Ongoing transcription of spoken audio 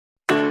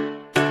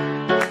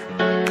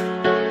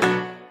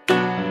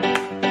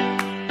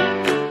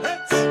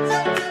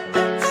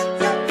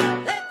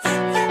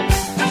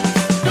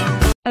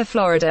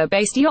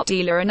Florida-based yacht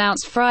dealer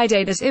announced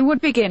Friday that it would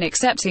begin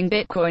accepting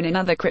Bitcoin and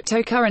other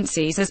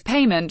cryptocurrencies as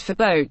payment for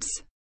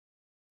boats.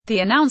 The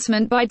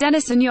announcement by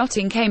Denison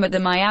Yachting came at the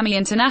Miami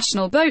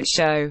International Boat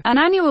Show, an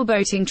annual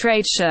boating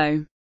trade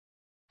show.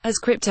 As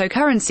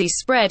cryptocurrencies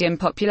spread in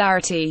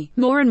popularity,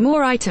 more and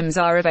more items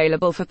are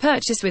available for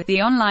purchase with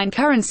the online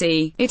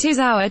currency. It is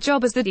our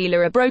job as the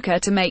dealer or broker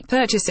to make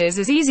purchases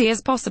as easy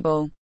as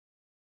possible.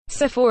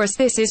 So for us,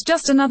 this is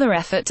just another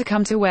effort to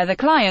come to where the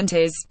client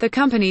is, the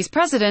company's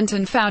president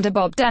and founder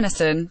Bob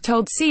Denison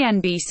told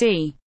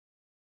CNBC.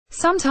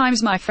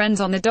 Sometimes my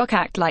friends on the dock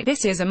act like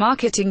this is a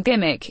marketing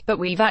gimmick, but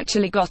we've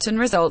actually gotten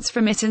results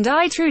from it and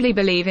I truly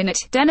believe in it.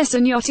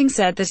 Denison Yachting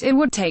said that it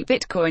would take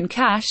Bitcoin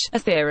Cash,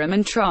 Ethereum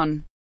and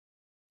Tron.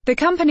 The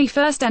company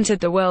first entered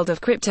the world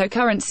of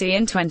cryptocurrency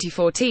in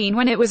 2014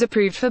 when it was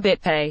approved for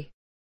BitPay.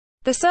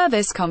 The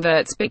service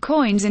converts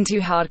Bitcoins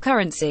into hard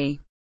currency.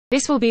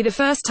 This will be the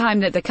first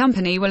time that the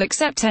company will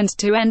accept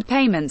end-to-end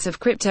payments of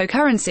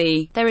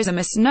cryptocurrency. There is a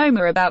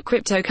misnomer about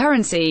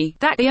cryptocurrency,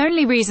 that the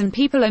only reason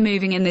people are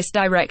moving in this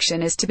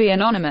direction is to be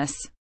anonymous.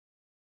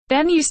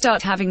 Then you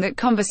start having that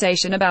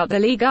conversation about the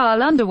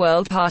legal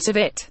underworld part of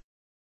it.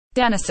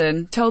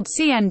 Denison told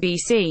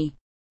CNBC.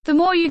 The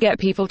more you get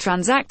people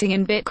transacting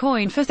in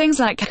Bitcoin for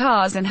things like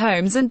cars and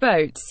homes and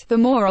boats, the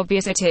more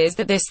obvious it is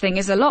that this thing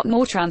is a lot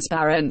more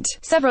transparent.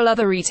 Several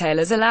other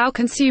retailers allow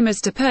consumers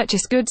to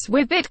purchase goods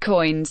with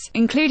Bitcoins,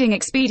 including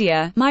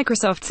Expedia,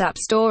 Microsoft's App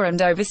Store and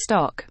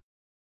Overstock.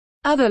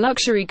 Other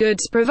luxury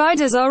goods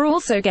providers are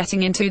also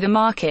getting into the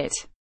market.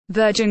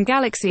 Virgin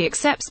Galaxy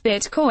accepts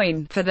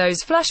Bitcoin for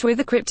those flush with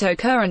the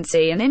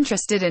cryptocurrency and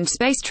interested in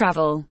space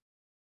travel.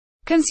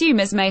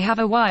 Consumers may have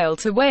a while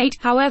to wait,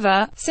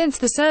 however, since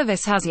the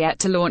service has yet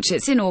to launch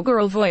its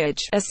inaugural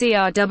voyage. A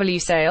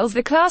CRW sails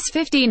the Class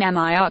 15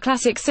 MIR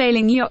Classic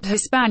sailing yacht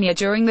Hispania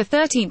during the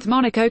 13th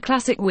Monaco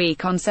Classic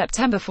Week on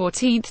September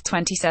 14,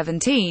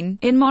 2017,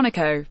 in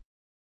Monaco.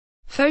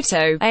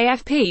 Photo,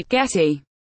 AFP, Getty.